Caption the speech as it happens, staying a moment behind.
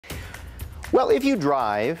Well, if you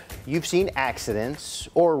drive, you've seen accidents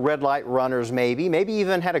or red light runners maybe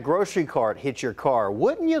even had a grocery cart hit your car.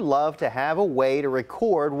 Wouldn't you love to have a way to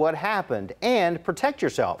record what happened and protect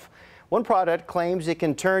yourself? One product claims it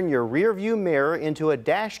can turn your rear view mirror into a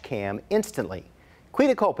dash cam instantly.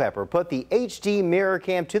 Quita Culpepper put the HD mirror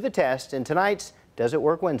cam to the test in tonight's Does It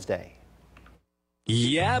Work Wednesday.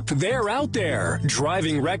 Yep, they're out there,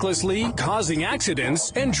 driving recklessly, causing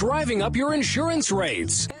accidents, and driving up your insurance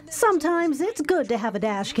rates. Sometimes it's good to have a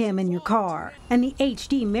dash cam in your car, and the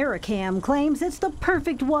HD mirror cam claims it's the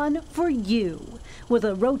perfect one for you. With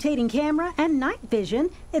a rotating camera and night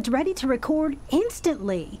vision, it's ready to record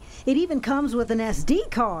instantly. It even comes with an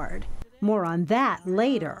SD card. More on that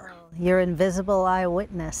later. Your invisible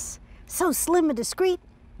eyewitness. So slim and discreet,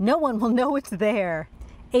 no one will know it's there.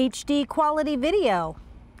 HD quality video.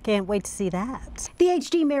 Can't wait to see that. The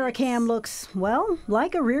HD mirror cam looks, well,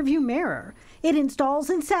 like a rearview mirror. It installs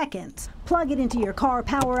in seconds. Plug it into your car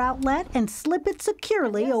power outlet and slip it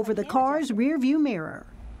securely over the car's rearview mirror.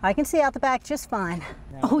 I can see out the back just fine.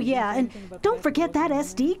 Oh yeah, and don't forget that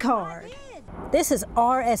SD card. This is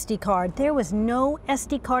our SD card. There was no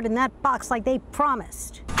SD card in that box like they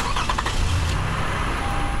promised.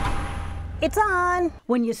 It's on.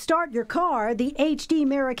 When you start your car, the HD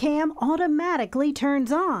mirror cam automatically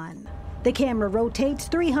turns on. The camera rotates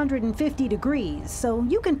 350 degrees, so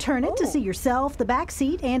you can turn it to see yourself, the back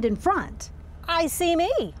seat, and in front. I see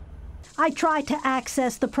me. I tried to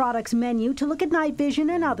access the product's menu to look at night vision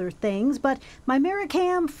and other things, but my mirror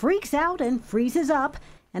cam freaks out and freezes up,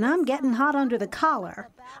 and I'm getting hot under the collar.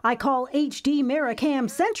 I call HD Mirror Cam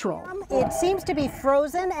Central. It seems to be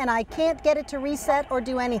frozen and I can't get it to reset or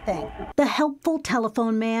do anything. The helpful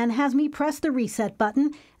telephone man has me press the reset button,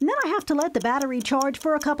 and then I have to let the battery charge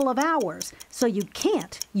for a couple of hours, so you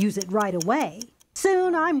can't use it right away.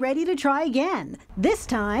 Soon I'm ready to try again. This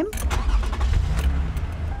time,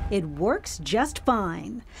 it works just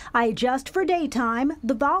fine. I adjust for daytime,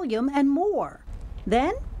 the volume, and more.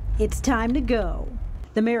 Then it's time to go.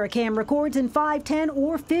 The mirror cam records in 5, 10,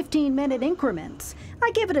 or 15-minute increments.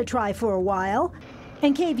 I give it a try for a while.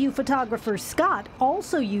 And KVUE photographer Scott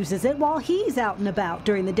also uses it while he's out and about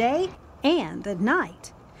during the day and at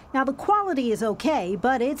night. Now the quality is okay,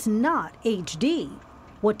 but it's not HD.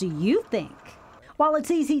 What do you think? While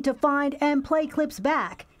it's easy to find and play clips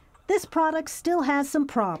back, this product still has some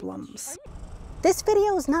problems. This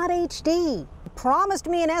video is not HD. It promised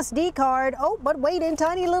me an SD card. Oh, but wait, in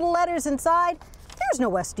tiny little letters inside, there's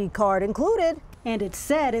no SD card included. And it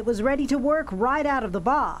said it was ready to work right out of the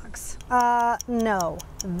box. No,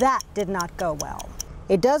 that did not go well.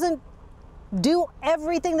 It doesn't do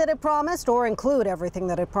everything that it promised or include everything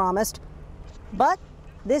that it promised, but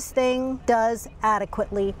this thing does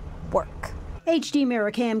adequately work. HD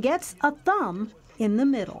mirror cam gets a thumb in the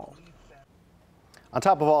middle. On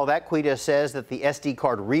top of all that, Quita says that the SD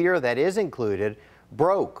card reader that is included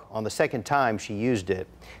broke on the second time she used it.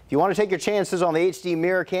 If you want to take your chances on the HD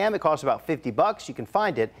mirror cam, it costs about $50. You can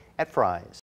find it at Fry's.